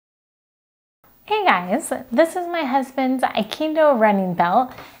Hey guys, this is my husband's Aikendo running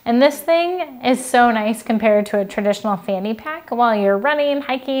belt, and this thing is so nice compared to a traditional fanny pack while you're running,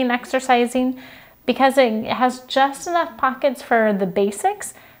 hiking, exercising, because it has just enough pockets for the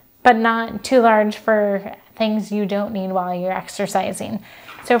basics, but not too large for things you don't need while you're exercising.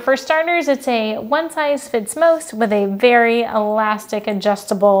 So for starters, it's a one size fits most with a very elastic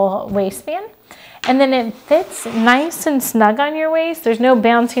adjustable waistband. And then it fits nice and snug on your waist. There's no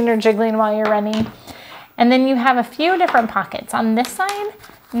bouncing or jiggling while you're running. And then you have a few different pockets. On this side,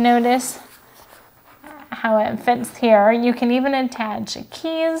 notice how it fits here. You can even attach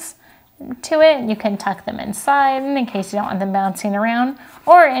keys to it. You can tuck them inside in case you don't want them bouncing around,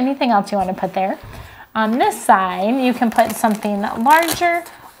 or anything else you want to put there. On this side, you can put something larger,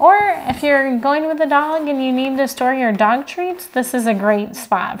 or if you're going with a dog and you need to store your dog treats, this is a great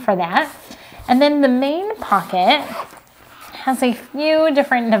spot for that. And then the main pocket has a few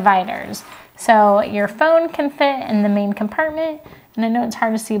different dividers. So your phone can fit in the main compartment. And I know it's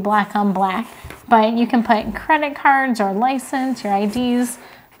hard to see black on black, but you can put credit cards or license, your IDs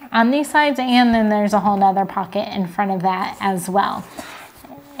on these sides. And then there's a whole nother pocket in front of that as well.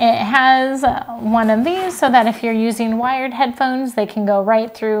 It has one of these so that if you're using wired headphones, they can go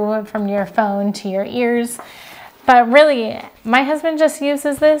right through from your phone to your ears. But really, my husband just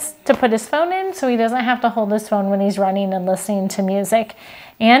uses this to put his phone in so he doesn't have to hold his phone when he's running and listening to music.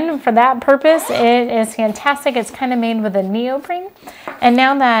 And for that purpose, it is fantastic. It's kind of made with a neoprene. And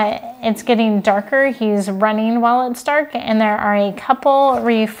now that it's getting darker, he's running while it's dark, and there are a couple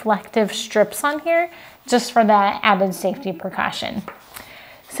reflective strips on here just for that added safety precaution.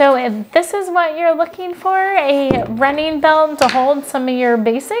 So if this is what you're looking for, a running belt to hold some of your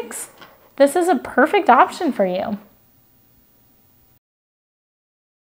basics, this is a perfect option for you.